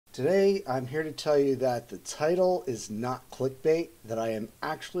Today, I'm here to tell you that the title is not clickbait, that I am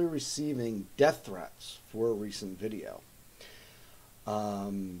actually receiving death threats for a recent video.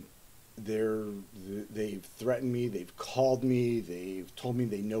 They've threatened me, they've called me, they've told me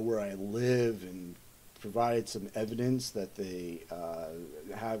they know where I live and provided some evidence that they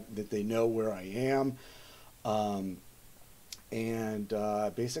know where I am.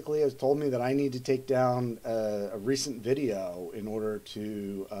 Basically has told me that I need to take down a recent video in order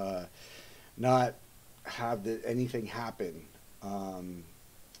to not have anything happen.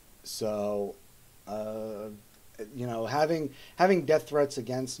 You know, having death threats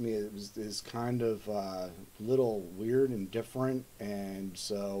against me is kind of a little weird and different, and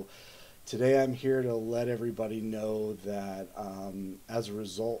so today I'm here to let everybody know that as a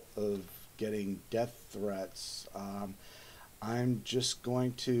result of getting death threats, I'm just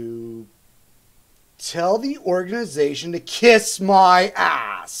going to tell the organization to kiss my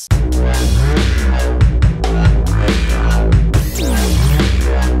ass.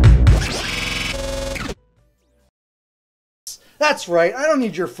 That's right, I don't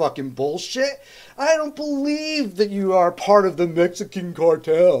need your fucking bullshit. I don't believe that you are part of the Mexican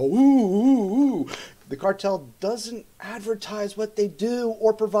cartel. Ooh. The cartel doesn't advertise what they do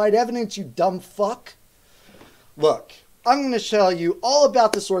or provide evidence, you dumb fuck. Look, I'm going to tell you all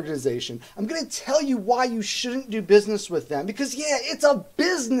about this organization. I'm going to tell you why you shouldn't do business with them. Because, yeah, it's a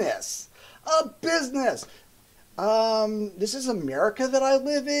business. A business. This is America that I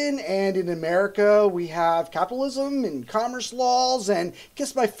live in. And in America, we have capitalism and commerce laws. And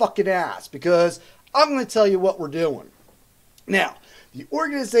kiss my fucking ass. Because I'm going to tell you what we're doing. Now, the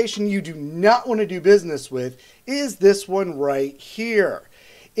organization you do not want to do business with is this one right here.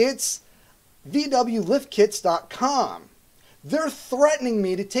 It's VWLiftKits.com. They're threatening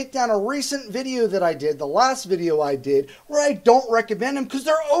me to take down a recent video that I did, the last video I did, where I don't recommend them because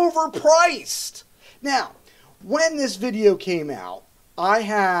they're overpriced. Now, when this video came out,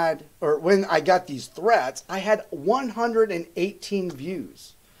 when I got these threats, I had 118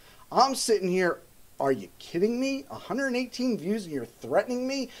 views. I'm sitting here, are you kidding me? 118 views and you're threatening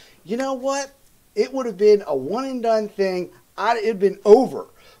me? You know what? It would have been a one and done thing. It'd have been over.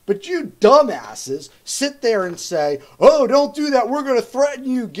 But you dumbasses sit there and say, oh, don't do that. We're going to threaten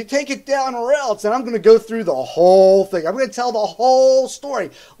you. Take it down or else. And I'm going to go through the whole thing. I'm going to tell the whole story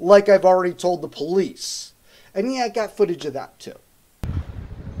like I've already told the police. And yeah, I got footage of that too.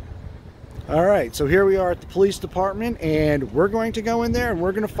 All right, so here we are at the police department, and we're going to go in there and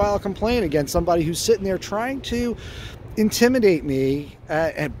we're going to file a complaint against somebody who's sitting there trying to intimidate me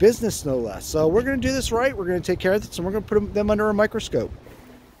at business, no less. So we're going to do this right. We're going to take care of this, and we're going to put them under a microscope.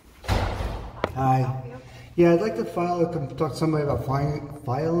 Hi. Yeah, I'd like to talk to somebody about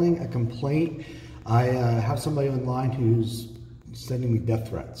filing a complaint. I have somebody online who's sending me death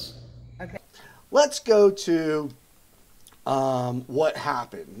threats. Okay. Let's go to what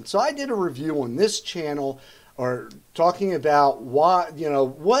happened. So I did a review on this channel, or talking about what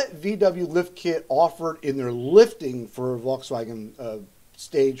VW Lift Kit offered in their lifting for Volkswagen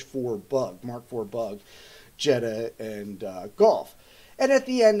Stage 4 Bug, Mark 4 Bug, Jetta, and Golf. And at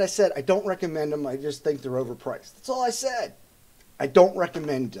the end, I said, I don't recommend them. I just think they're overpriced. That's all I said. I don't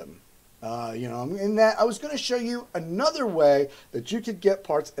recommend them. And that I was going to show you another way that you could get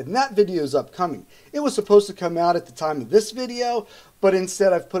parts, and that video is upcoming. It was supposed to come out at the time of this video, but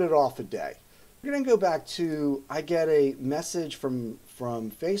instead I've put it off a day. We're going to go back to, I get a message from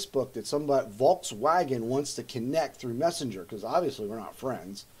Facebook that somebody, Volkswagen, wants to connect through Messenger, because obviously we're not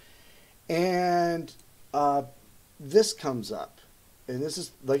friends. And this comes up. And this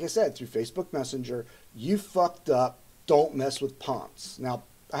is, like I said, through Facebook Messenger. You fucked up. Don't mess with Ponce. Now,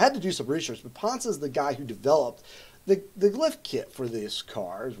 I had to do some research, but Ponce is the guy who developed the lift kit for this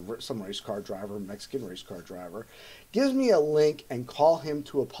car. Some race car driver, Mexican race car driver. Gives me a link and call him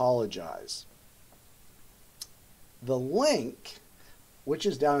to apologize. The link, which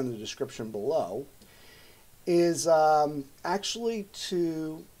is down in the description below, is actually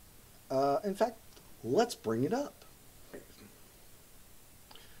to, in fact, let's bring it up.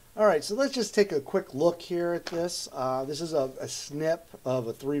 All right, so let's just take a quick look here at this. This is a snip of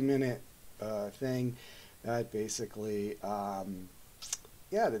a 3-minute thing that basically,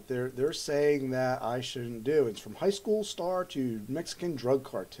 that they're saying that I shouldn't do. It's from high school star to Mexican drug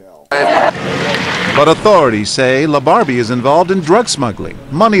cartel. But authorities say LaBarbie is involved in drug smuggling,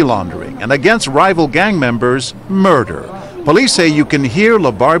 money laundering, and against rival gang members, murder. Police say you can hear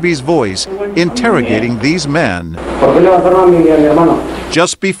LaBarbie's voice interrogating these men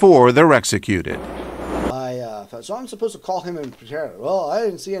just before they're executed. So I'm supposed to call him and prepare. Well, I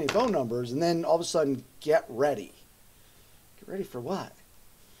didn't see any phone numbers, and then all of a sudden, get ready. Get ready for what?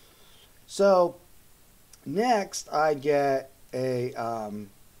 So next I get a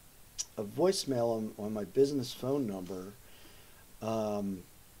voicemail on my business phone number, and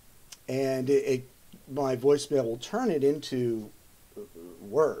my voicemail will turn it into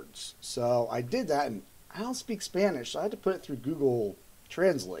words. So I did that, and I don't speak Spanish, so I had to put it through Google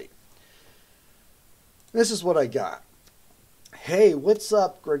Translate. This is what I got. Hey, what's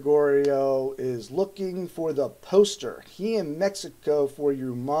up? Gregorio is looking for the poster. He in Mexico for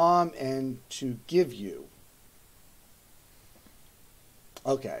your mom and to give you.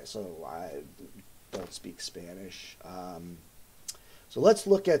 Okay, so I don't speak Spanish. So let's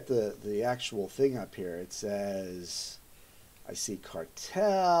look at the actual thing up here. It says, I see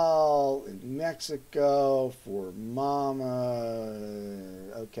cartel in Mexico for mama.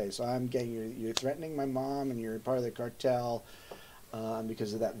 Okay, so I'm getting, you're threatening my mom and you're part of the cartel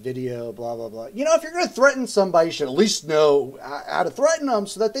because of that video, blah, blah, blah. You know, if you're going to threaten somebody, you should at least know how to threaten them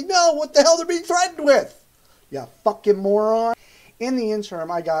so that they know what the hell they're being threatened with. You fucking moron. In the interim,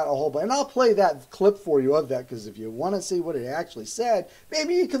 I got a whole bunch, and I'll play that clip for you of that, because if you want to see what it actually said,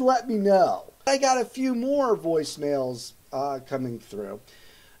 maybe you could let me know. I got a few more voicemails coming through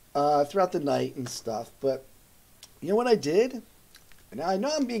throughout the night and stuff, but you know what I did? Now I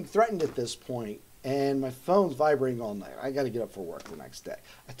know I'm being threatened at this point, and my phone's vibrating all night. I got to get up for work the next day.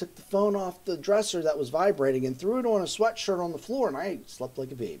 I took the phone off the dresser that was vibrating and threw it on a sweatshirt on the floor, and I slept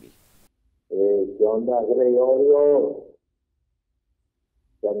like a baby. ¿Qué onda, Gregorio?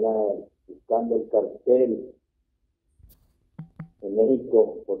 Que anda buscando el cartel en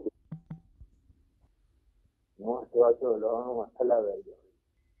México. Porque... No, este vato lo vamos a matar la verga.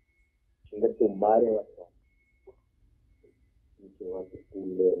 Chinga tu madre, vato. Pinche vato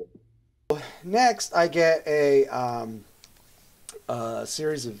culero. Next, I get a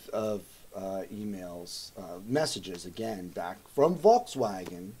series of emails, messages again back from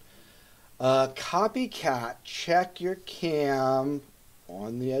Volkswagen. Copycat, check your cam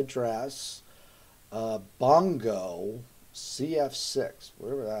on the address. Bongo CF6,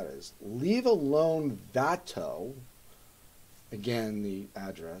 whatever that is. Leave alone Vato. Again, the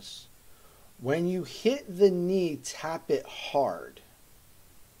address. When you hit the knee, tap it hard.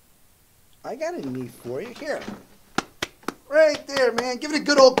 I got a knee for you. Here. Right there, man. Give it a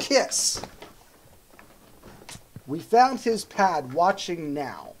good old kiss. We found his pad. Watching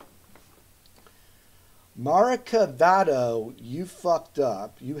now. Marica Vado, you fucked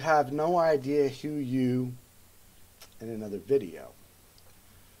up. You have no idea who you... In another video.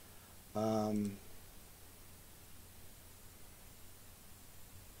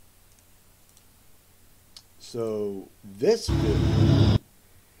 So this video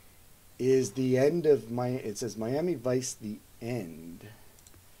is the end of my... It says Miami Vice, the end.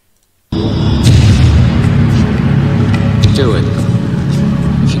 Do it.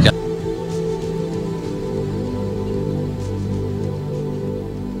 If you got...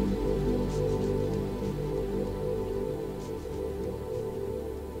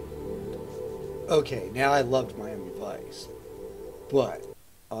 Okay, now I loved Miami Vice, but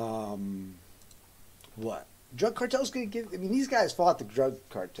what? Drug cartels gonna give? I mean, these guys fought the drug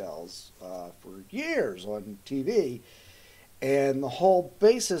cartels for years on TV, and the whole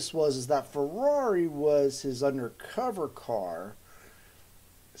basis was that Ferrari was his undercover car.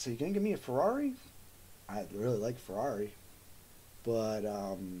 So you're gonna give me a Ferrari? I really like Ferrari, but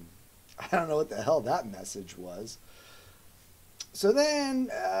I don't know what the hell that message was. So then.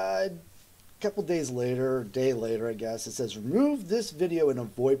 Couple days later, a day later, I guess, it says, remove this video and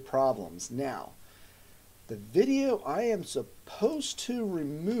avoid problems. Now, the video I am supposed to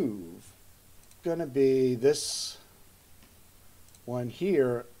remove going to be this one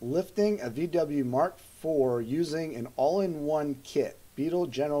here, lifting a VW Mark IV using an all-in-one kit, Beetle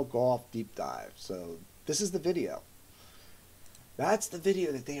General Golf Deep Dive. So this is the video. That's the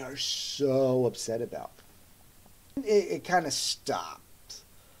video that they are so upset about. It kind of stopped.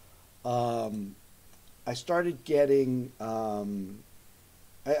 I started getting,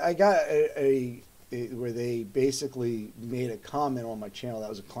 I got a where they basically made a comment on my channel that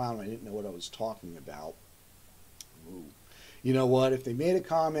was a clown. I didn't know what I was talking about. Ooh. You know what? If they made a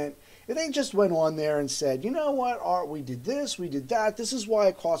comment, if they just went on there and said, you know what, Art, we did this, we did that. This is why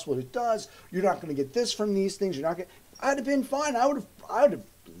it costs what it does. You're not going to get this from these things. You're not going. I'd have been fine. I would have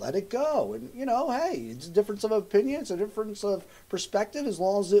let it go. And you know, hey, it's a difference of opinion. It's a difference of perspective. As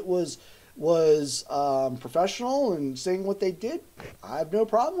long as it was professional and saying what they did, I have no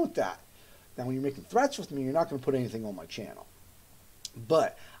problem with that. Now, when you're making threats with me, you're not going to put anything on my channel.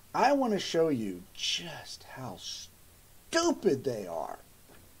 But I want to show you just how stupid they are.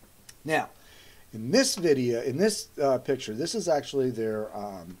 Now, in this video, in this picture, this is actually their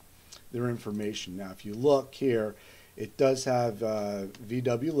their information. Now, if you look here, it does have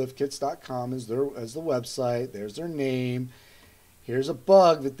vwliftkits.com as the website. There's their name. Here's a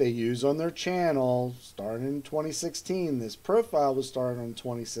bug that they use on their channel, starting in 2016. This profile was started in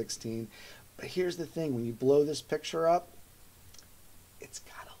 2016. But here's the thing, when you blow this picture up, it's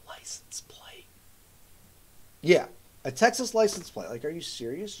got a license plate. Yeah, a Texas license plate. Like, are you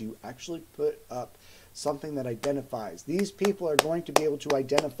serious? You actually put up something that identifies. These people are going to be able to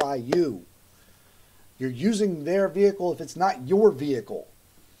identify you. You're using their vehicle if it's not your vehicle.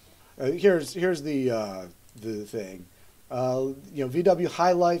 Here's the thing. VW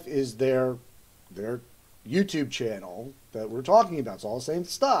High Life is their YouTube channel that we're talking about. It's all the same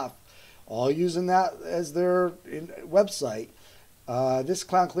stuff, all using that as their website. This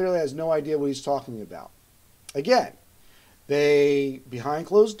clown clearly has no idea what he's talking about. Again, they, behind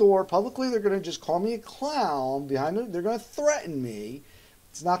closed door, publicly, they're going to just call me a clown. They're going to threaten me.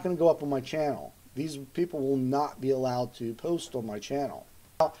 It's not going to go up on my channel. These people will not be allowed to post on my channel.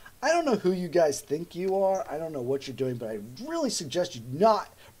 Now, I don't know who you guys think you are. I don't know what you're doing, but I really suggest you not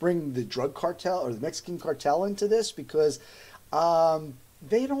bring the drug cartel or the Mexican cartel into this, because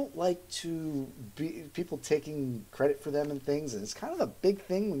they don't like to be people taking credit for them and things. And it's kind of a big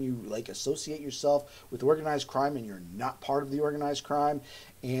thing when you like associate yourself with organized crime and you're not part of the organized crime.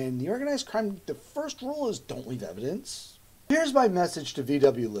 And the organized crime, the first rule is don't leave evidence. Here's my message to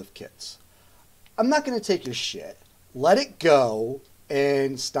VW Lift Kits. I'm not going to take your shit. Let it go.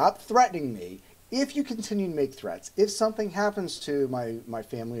 And stop threatening me. If you continue to make threats, if something happens to my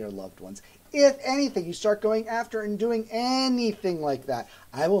family or loved ones, if anything, you start going after and doing anything like that,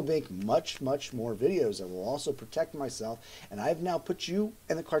 I will make much, much more videos. I will also protect myself. And I've now put you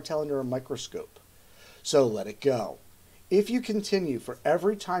and the cartel under a microscope. So let it go. If you continue, for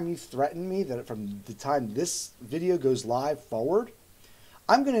every time you threaten me, that from the time this video goes live forward,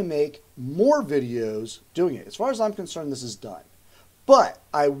 I'm going to make more videos doing it. As far as I'm concerned, this is done. But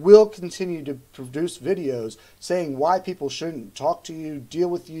I will continue to produce videos saying why people shouldn't talk to you, deal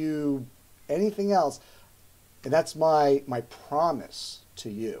with you, anything else. And that's my promise to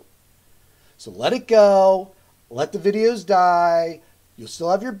you. So let it go. Let the videos die. You'll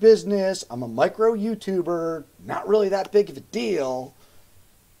still have your business. I'm a micro YouTuber. Not really that big of a deal.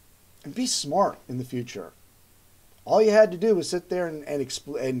 And be smart in the future. All you had to do was sit there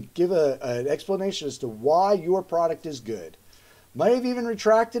and give an explanation as to why your product is good. Might have even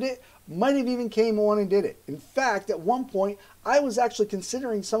retracted it, might have even came on and did it. In fact, at one point, I was actually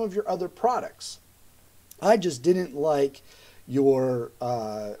considering some of your other products. I just didn't like your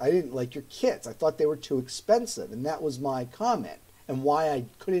kits. I thought they were too expensive, and that was my comment and why I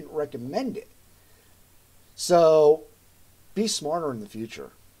couldn't recommend it. So, be smarter in the future.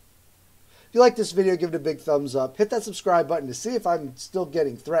 If you like this video, give it a big thumbs up. Hit that subscribe button to see if I'm still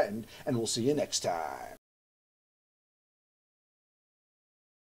getting threatened, and we'll see you next time.